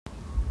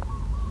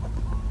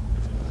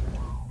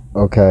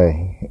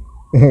Okay,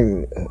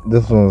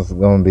 this one's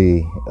gonna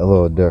be a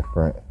little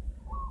different.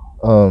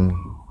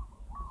 Um,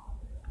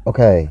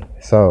 okay,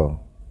 so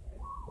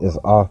this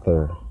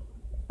author,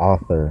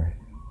 author.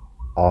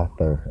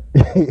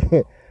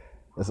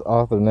 This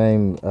author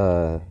named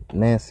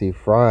Nancy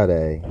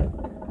Friday.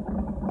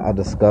 I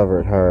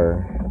discovered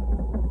her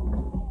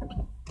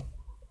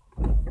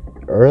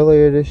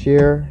earlier this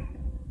year,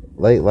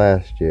 late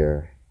last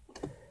year,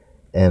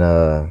 and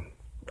I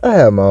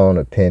have my own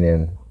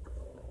opinion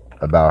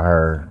about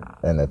her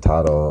and the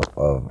title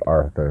of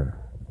author,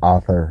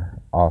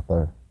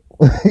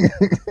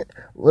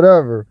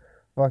 whatever.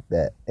 Fuck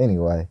that.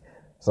 Anyway,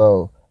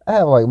 so I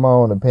have like my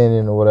own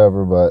opinion or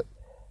whatever, but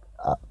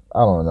I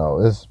don't know.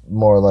 It's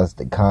more or less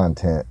the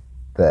content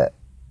that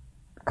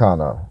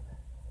kind of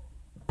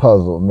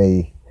puzzled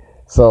me.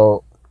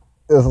 So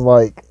it's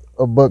like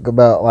a book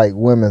about like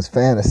women's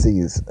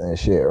fantasies and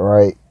shit,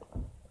 right?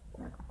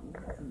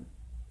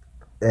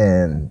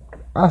 And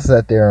I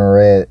sat there and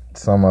read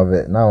some of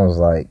it, and I was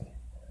like,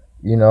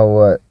 you know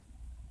what?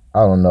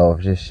 I don't know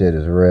if this shit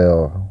is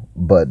real,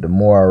 but the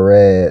more I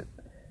read,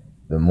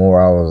 the more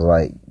I was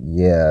like,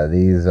 yeah,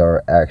 these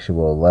are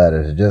actual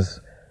letters. Just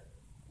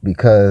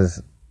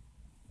because,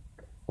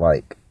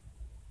 like,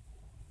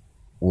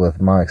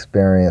 with my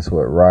experience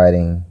with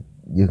writing,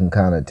 you can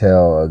kind of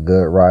tell a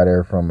good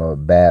writer from a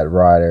bad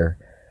writer.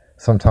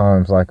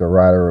 Sometimes, like, a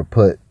writer will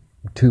put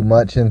too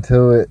much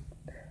into it,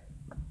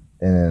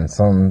 and then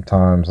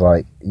sometimes,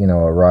 like, you know,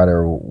 a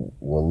writer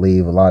will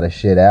leave a lot of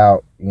shit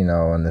out, you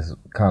know, and it's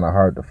kind of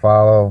hard to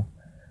follow.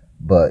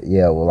 But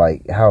yeah, well,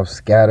 like how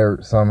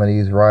scattered some of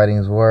these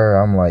writings were,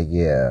 I'm like,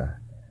 yeah,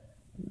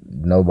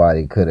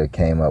 nobody could have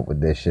came up with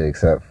this shit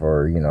except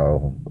for, you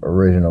know,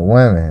 original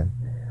women.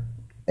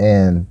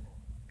 And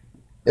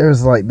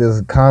there's like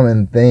this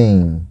common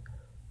thing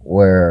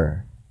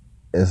where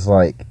it's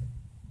like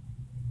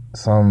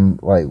some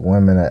like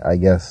women, I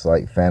guess,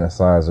 like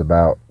fantasize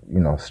about, you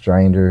know,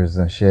 strangers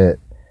and shit.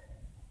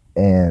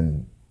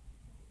 And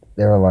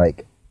they're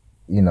like,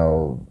 you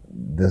know,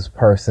 this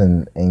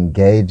person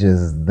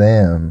engages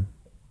them.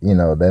 You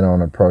know, they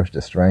don't approach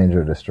the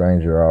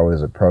stranger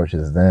always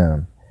approaches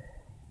them,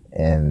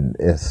 and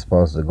it's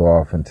supposed to go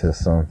off into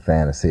some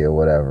fantasy or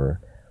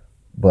whatever.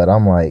 But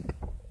I'm like,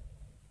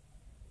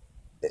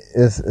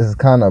 it's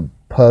kind of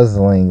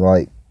puzzling,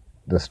 like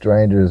the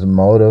stranger's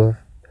motive,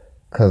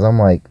 because I'm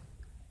like,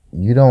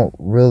 you don't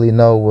really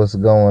know what's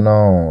going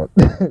on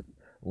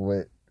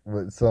with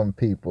some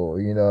people,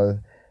 you know.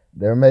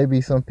 There may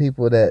be some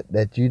people that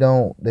you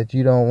don't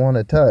want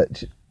to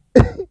touch,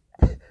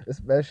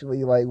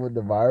 especially like with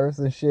the virus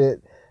and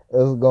shit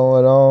that's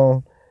going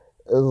on.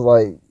 It's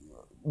like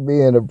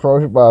being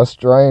approached by a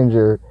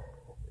stranger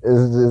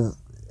is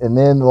just, and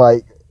then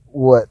like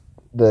what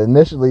the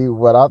initially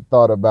what I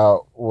thought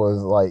about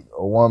was like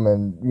a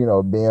woman, you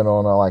know, being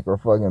on like her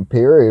fucking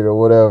period or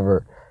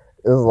whatever.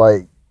 It's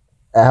like,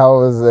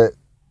 how is it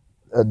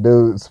a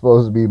dude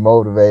supposed to be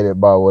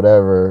motivated by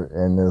whatever,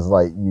 and it's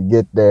like you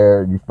get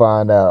there, you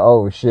find out,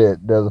 oh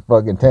shit, there's a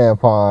fucking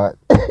tampon.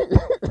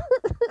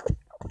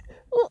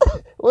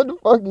 What the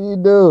fuck do you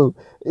do?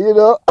 You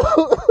know?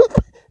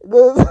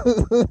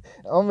 Cause,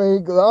 I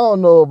mean, cause I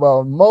don't know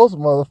about most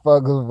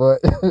motherfuckers, but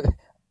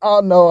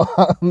I know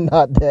I'm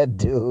not that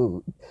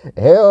dude.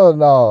 Hell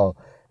no.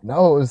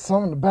 No, it's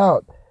something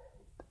about,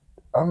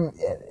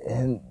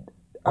 and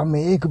I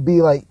mean, it could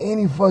be like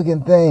any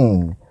fucking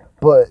thing,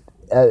 but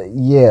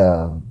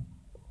yeah,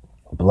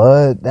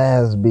 blood, that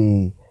has to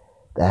be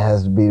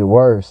the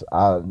worst.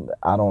 I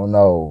don't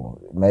know.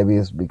 Maybe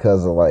it's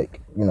because of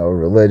like, you know,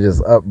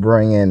 religious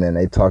upbringing, and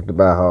they talked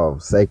about how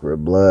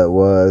sacred blood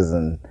was,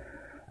 and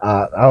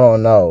I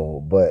don't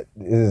know, but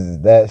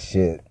is that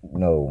shit?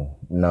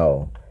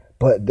 No.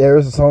 But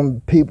there's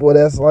some people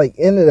that's like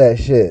into that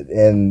shit,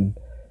 and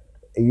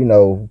you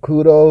know,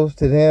 kudos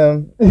to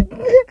them.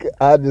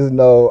 I just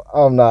know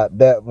I'm not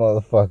that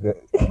motherfucker.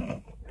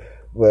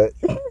 But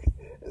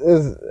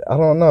I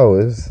don't know.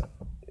 It's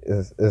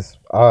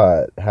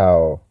odd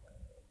how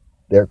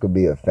there could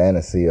be a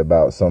fantasy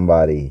about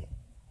somebody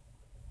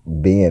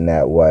being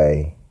that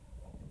way.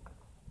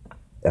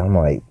 I'm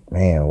like,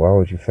 man, why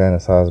would you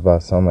fantasize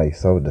about somebody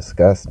so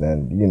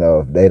disgusting? You know,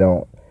 if they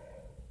don't,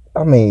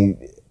 I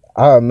mean,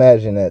 I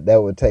imagine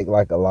that would take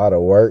like a lot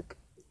of work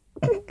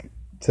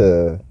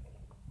to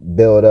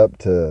build up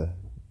to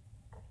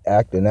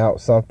acting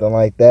out something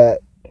like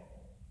that.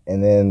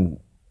 And then,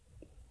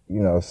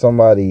 you know,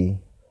 somebody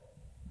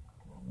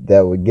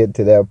that would get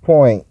to that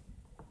point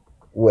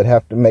would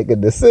have to make a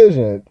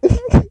decision.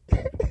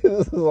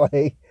 It's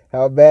like,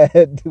 how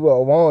bad do I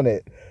want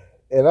it?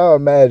 And I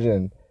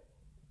imagine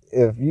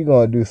if you're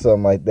gonna do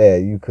something like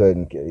that, you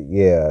couldn't.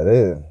 Yeah,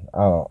 I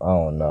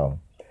don't know.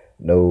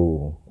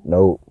 No,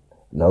 nope.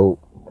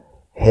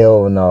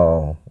 Hell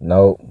no,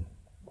 nope.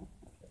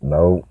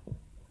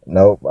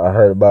 I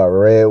heard about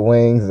Red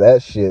Wings.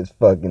 That shit's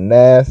fucking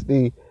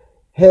nasty.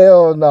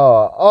 Hell no.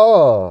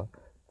 Oh,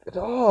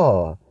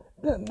 no.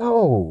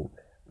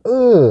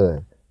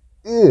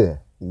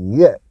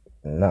 Yeah.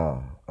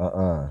 No.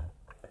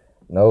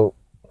 Nope.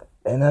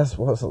 And that's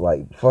what's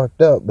like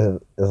fucked up.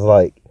 It's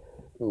like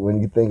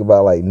when you think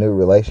about like new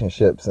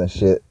relationships and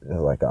shit.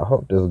 It's like I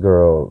hope this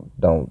girl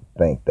don't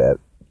think that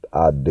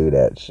I do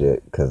that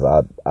shit because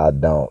I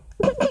don't.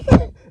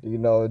 You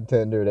know, in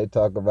Tinder they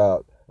talk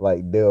about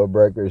like deal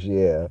breakers.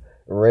 Yeah,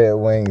 red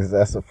wings.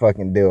 That's a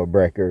fucking deal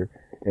breaker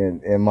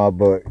in my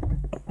book.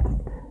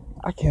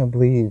 I can't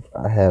believe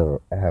I have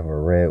a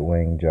red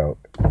wing joke.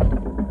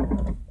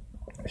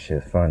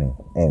 Shit's funny.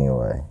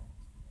 Anyway,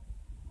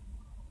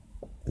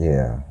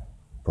 yeah,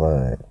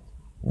 blood.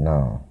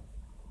 No,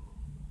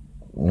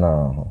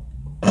 no,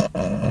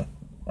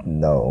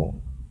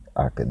 no.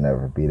 I could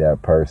never be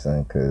that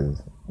person.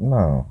 Cause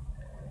no.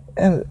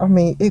 And I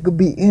mean, it could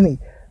be any.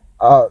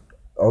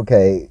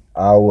 Okay,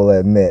 I will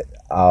admit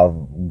I've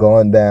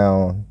gone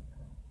down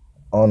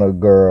on a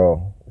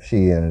girl.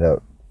 She ended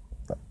up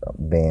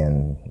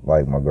being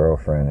like my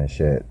girlfriend and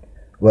shit.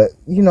 But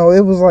you know,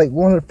 it was like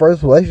one of the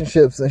first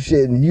relationships and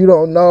shit, and you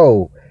don't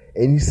know,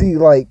 and you see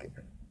like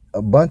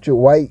a bunch of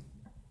white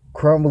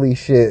crumbly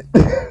shit.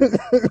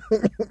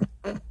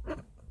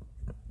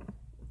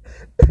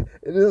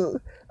 It is.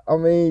 I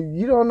mean,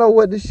 you don't know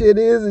what the shit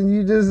is, and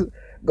you just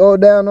go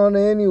down on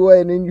it anyway,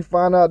 and then you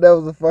find out that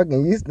was a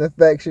fucking yeast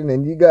infection,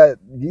 and you got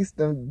yeast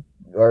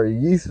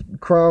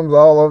crumbs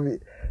all over you.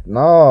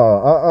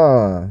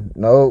 Nah,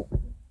 nope.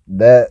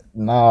 Nope.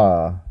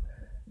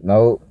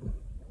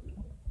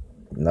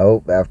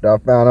 Nope. After I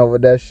found out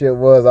what that shit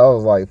was, I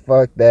was like,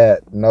 fuck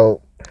that.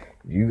 Nope.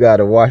 You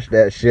gotta wash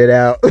that shit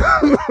out.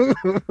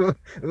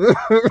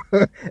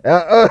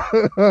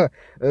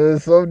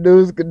 Some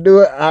dudes can do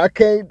it. I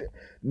can't.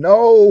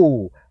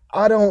 No,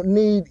 I don't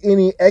need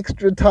any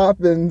extra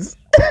toppings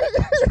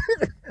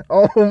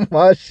on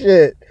my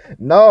shit.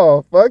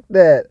 No, fuck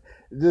that.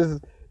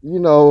 Just, you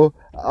know,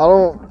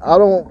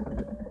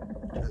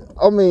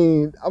 I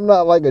mean, I'm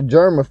not like a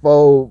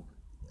germaphobe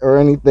or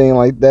anything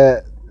like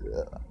that.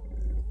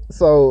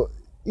 So,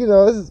 you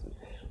know,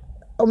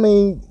 I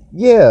mean,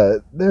 yeah,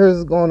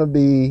 there's going to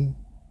be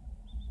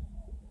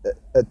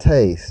a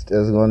taste.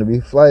 There's going to be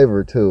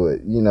flavor to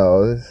it. You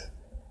know,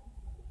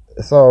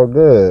 it's all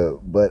good.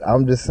 But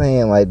I'm just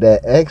saying, like,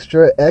 that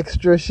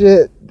extra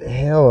shit,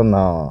 hell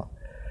no.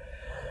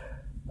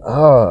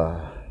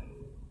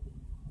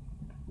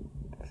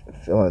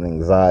 Feeling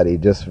anxiety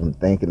just from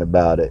thinking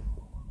about it.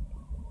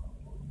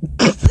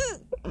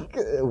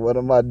 One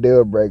of my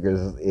deal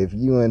breakers, if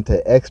you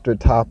into extra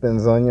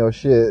toppings on your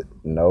shit,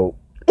 nope.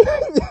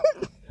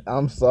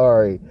 I'm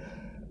sorry.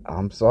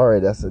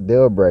 That's a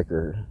deal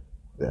breaker.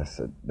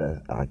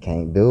 I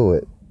can't do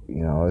it.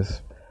 You know,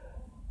 it's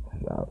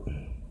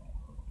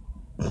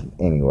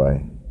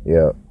anyway.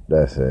 Yep,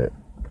 that's it.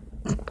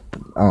 I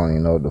don't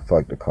even know what the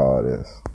fuck to call this.